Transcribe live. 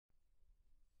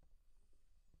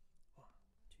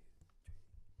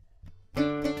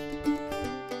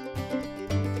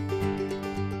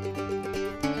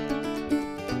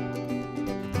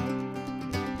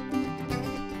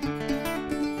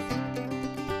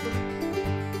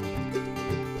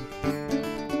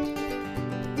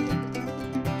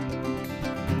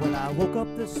I woke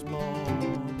up this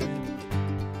morning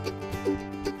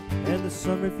and the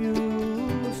sun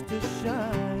refused to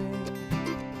shine,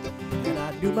 and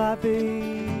I knew my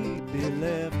baby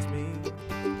left me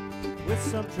with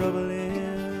some trouble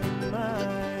in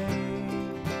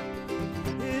mind.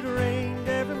 It rained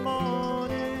every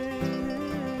morning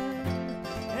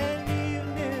and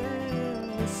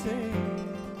evening the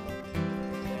same,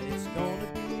 and it's gonna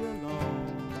be a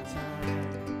long time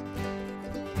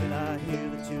till I hear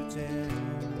the 210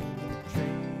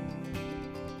 train.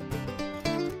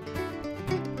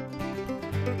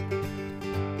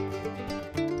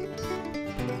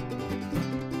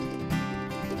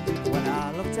 When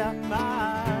I looked out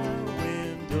my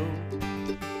window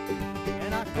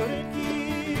and I couldn't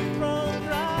keep from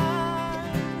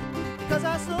crying, 'cause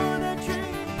I saw the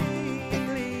train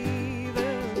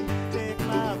leaving, take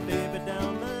my baby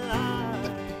down the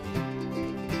line.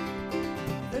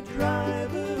 The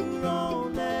driver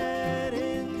on that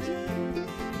engine,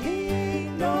 he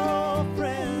ain't no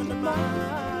friend of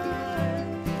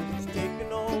mine. He's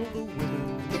taking all the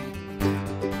women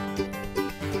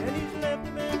and he's left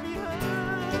me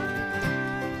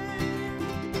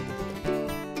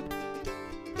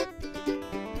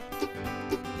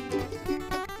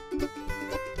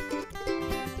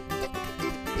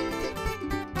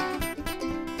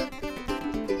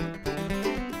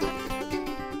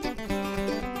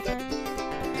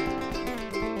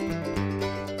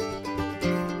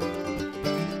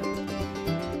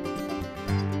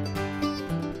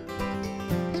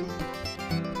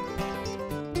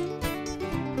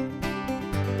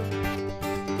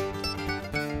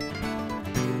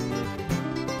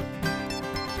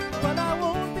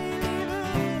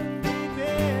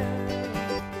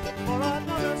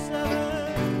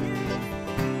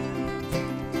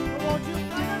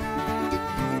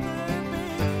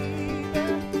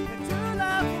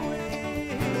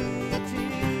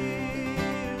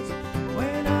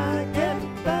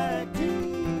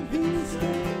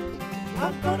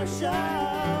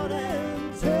shout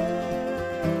and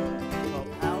tell of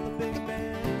how the big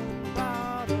band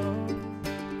bottom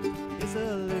is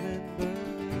a living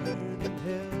bird in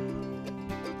hell.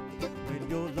 When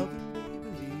your loving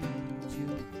baby leaves you,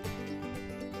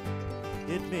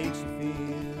 it makes you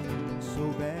feel so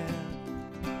bad,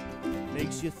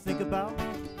 makes you think about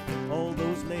all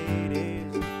those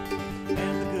ladies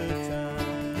and the good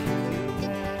times you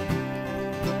had.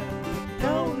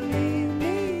 Don't leave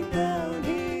me down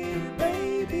here,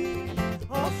 baby,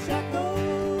 all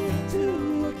shackled to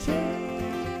a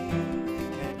chain,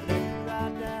 and let me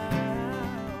ride down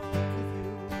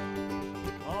with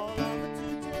you all on the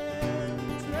 210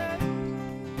 train.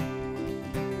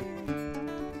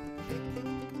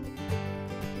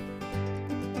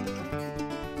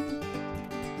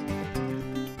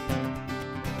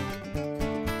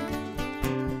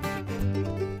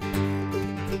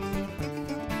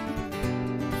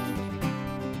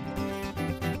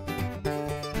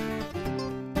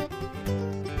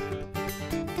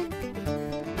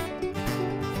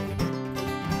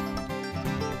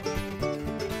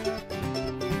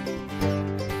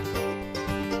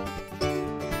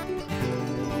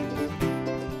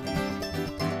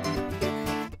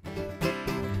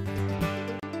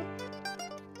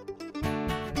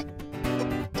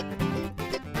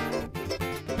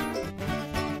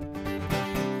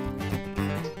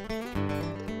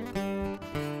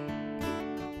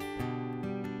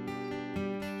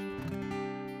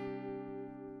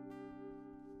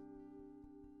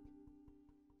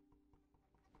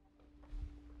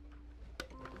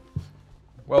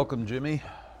 Welcome, Jimmy.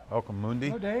 Welcome, Moondi.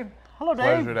 Hello, Dave. Hello, Dave.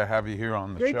 Pleasure to have you here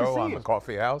on the Great to show, see on you. the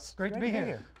Coffee House. Great to be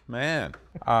here. Man,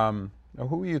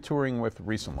 who are you touring with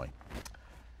recently?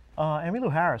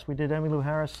 Emmylou Harris. We did Emmylou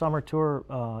Harris summer tour,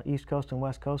 East Coast and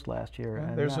West Coast last year.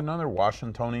 And There's another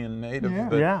Washingtonian native Yeah.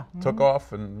 that Yeah. took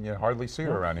off, and you hardly see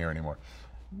her around here anymore.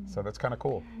 So that's kind of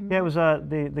cool. Yeah, it was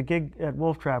the gig at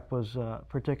Wolf Trap was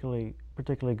particularly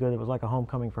good. It was like a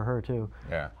homecoming for her too.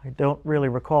 Yeah. I don't really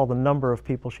recall the number of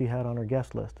people she had on her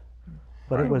guest list,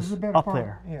 but it was a better up part,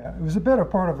 there. Yeah, it was a better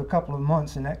part of a couple of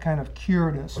months, and that kind of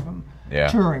cured us from Yeah.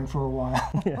 touring for a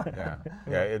while. Yeah,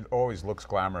 yeah. It always looks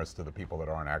glamorous to the people that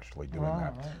aren't actually doing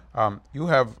Wow, that. You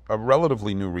have a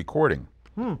relatively new recording,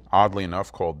 oddly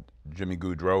enough, called Jimmy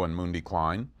Gaudreau and Moondi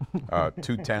Klein,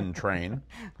 210 Train.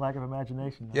 Lack of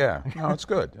imagination. Though. Yeah, no, it's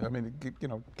good. I mean,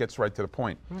 it gets right to the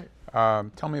point. Right.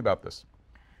 Tell me about this.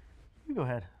 You go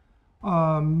ahead.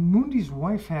 Moondi's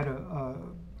wife had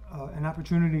an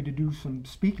opportunity to do some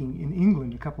speaking in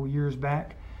England a couple of years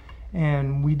back,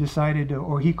 and we decided,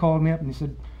 or he called me up and he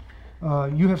said,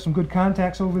 You have some good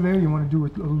contacts over there. You want to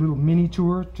do a little mini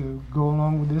tour to go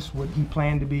along with this, what he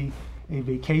planned to be a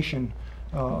vacation,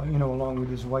 you know, along with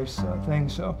his wife's thing.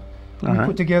 So we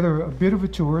put together a bit of a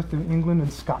tour through England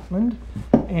and Scotland,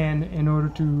 and in order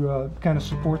to kind of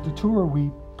support the tour,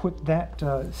 we put that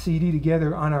CD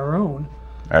together on our own.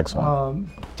 Excellent.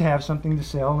 To have something to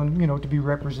sell and, you know, to be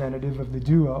representative of the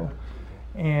duo.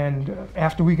 And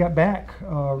after we got back,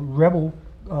 Rebel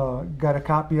got a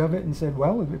copy of it and said,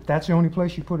 well, if that's the only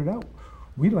place you put it out,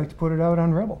 we'd like to put it out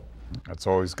on Rebel. That's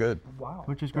always good. Wow.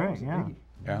 Which is great, yeah.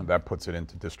 Yeah, that puts it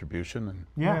into distribution and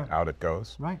Yeah. out it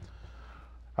goes. Right.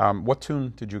 What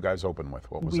tune did you guys open with?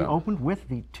 What was We that? opened with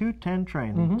the 210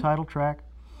 Train, the title track.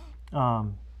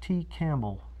 T.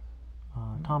 Campbell,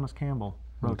 Thomas Campbell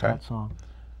wrote Okay. that song.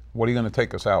 What are you going to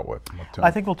take us out with? What tune?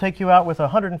 I think we'll take you out with a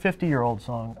 150-year-old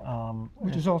song,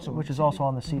 Which is also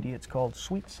on the CD. It's called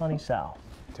Sweet Sunny South.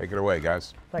 Take it away,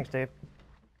 guys. Thanks, Dave.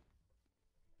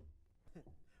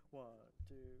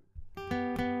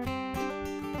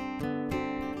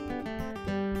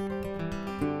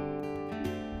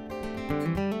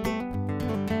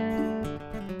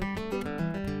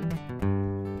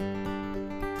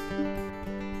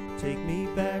 Take me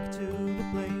back to the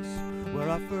place where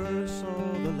I first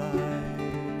saw the light.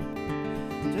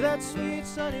 To that sweet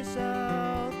sunny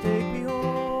south, take me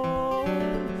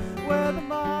home, where the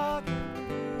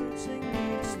mockingbirds sing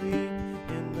me to sleep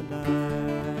in the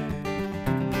night.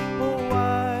 Oh,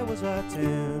 why was I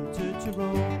tempted to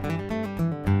roam?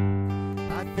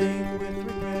 I think with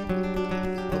regret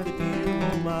of the dear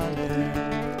home I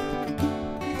left,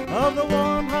 of the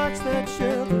warm hearts that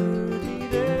sheltered me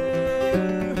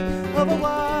there, of a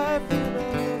wife and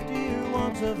of dear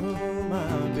ones of whom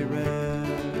I'll be bereft.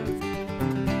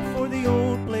 For the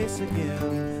old place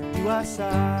again do I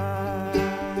sigh,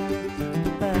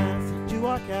 the path to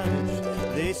our cottage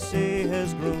they say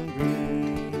has grown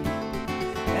green,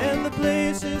 and the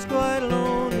place is quite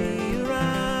lonely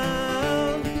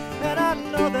around, and I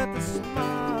know that the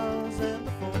smiles and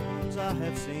the forms I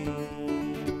have seen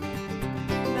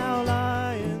now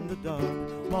lie in the dark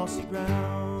mossy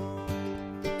ground.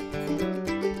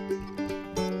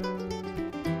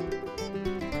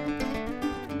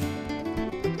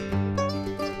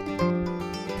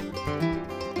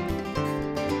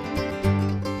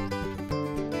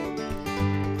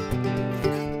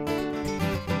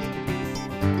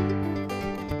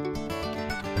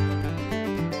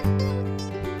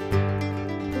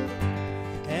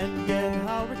 And yet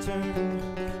I'll return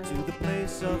to the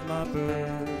place of my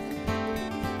birth,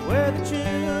 where the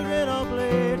children all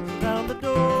played round the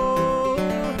door,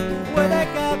 where they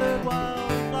gathered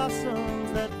wild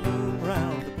blossoms that bloom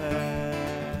round the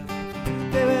path.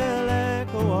 They will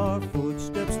echo our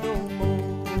footsteps no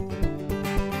more.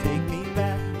 Take me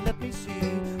back, let me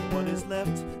see what is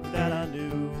left that I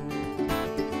knew.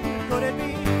 Could it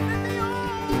be that the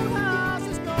old house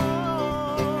is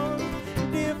gone?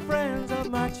 Dear friends of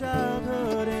my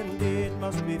childhood, indeed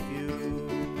must be few,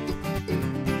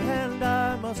 and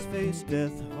I must face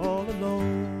death all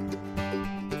alone.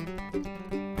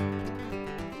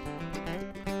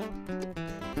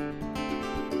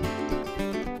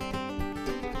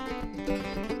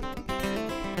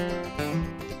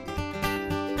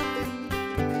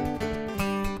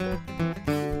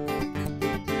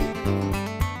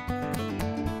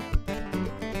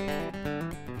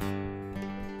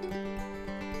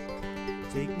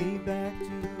 Take me back to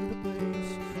the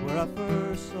place where I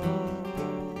first saw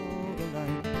the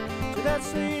light, to that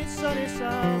sweet sunny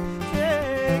south.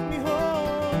 Take me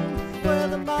home, where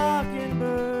the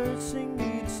mockingbirds sing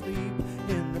me to sleep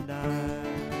in the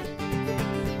night.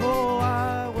 Oh,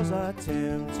 why was I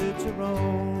tempted to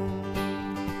roam,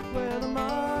 where the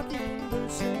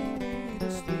mockingbirds sing me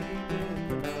to sleep in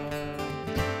the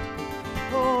night.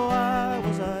 Oh, why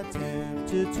was I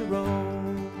tempted to roam.